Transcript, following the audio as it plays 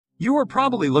You are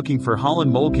probably looking for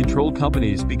Holland mold control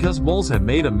companies because moles have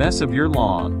made a mess of your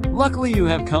lawn. Luckily, you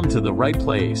have come to the right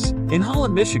place. In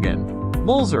Holland, Michigan,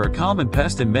 moles are a common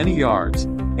pest in many yards,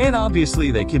 and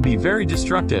obviously they can be very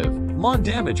destructive. Lawn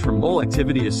damage from mole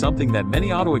activity is something that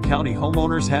many Ottawa County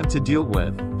homeowners have to deal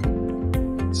with.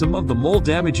 Some of the mole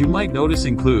damage you might notice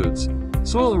includes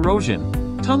soil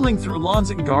erosion, tunneling through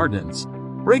lawns and gardens,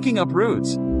 breaking up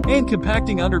roots, and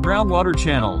compacting underground water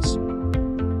channels,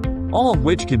 all of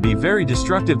which can be very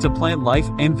destructive to plant life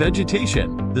and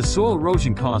vegetation. The soil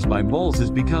erosion caused by moles is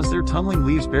because their tunneling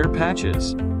leaves bare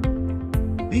patches.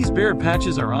 These bare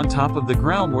patches are on top of the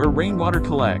ground where rainwater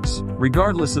collects.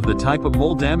 Regardless of the type of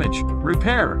mole damage,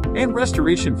 repair and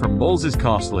restoration from moles is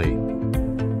costly.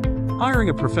 Hiring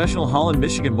a professional Holland,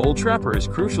 Michigan mole trapper is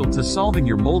crucial to solving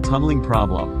your mole tunneling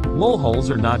problem. Mole holes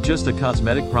are not just a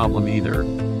cosmetic problem either.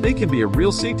 They can be a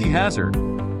real safety hazard.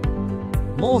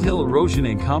 Molehill erosion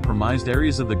in compromised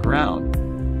areas of the ground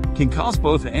can cause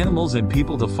both animals and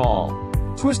people to fall,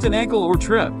 twist an ankle, or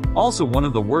trip. Also, one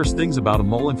of the worst things about a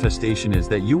mole infestation is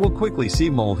that you will quickly see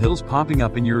molehills popping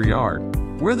up in your yard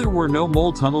where there were no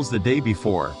mole tunnels the day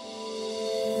before.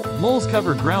 Moles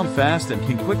cover ground fast and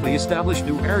can quickly establish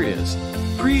new areas,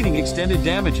 creating extended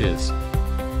damages.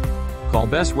 Call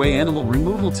Best Way Animal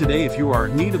Removal today if you are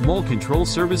in need of mole control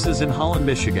services in Holland,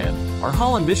 Michigan. Our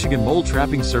Holland, Michigan mole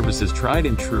trapping service is tried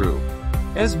and true,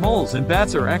 as moles and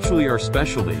bats are actually our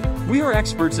specialty. We are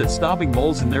experts at stopping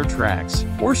moles in their tracks,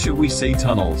 or should we say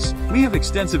tunnels. We have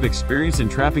extensive experience in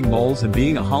trapping moles, and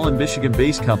being a Holland,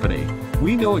 Michigan-based company,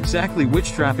 we know exactly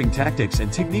which trapping tactics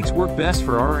and techniques work best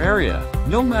for our area.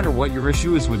 No matter what your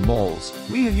issue is with moles,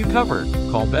 we have you covered.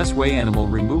 Call Best Way Animal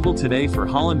Removal today for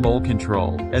Holland mole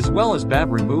control, as well as bat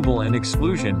removal and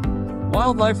exclusion,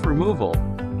 wildlife removal,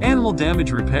 animal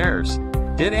damage repairs,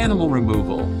 dead animal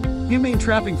removal, humane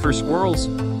trapping for squirrels,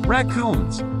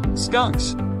 raccoons,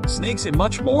 skunks, snakes, and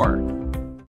much more.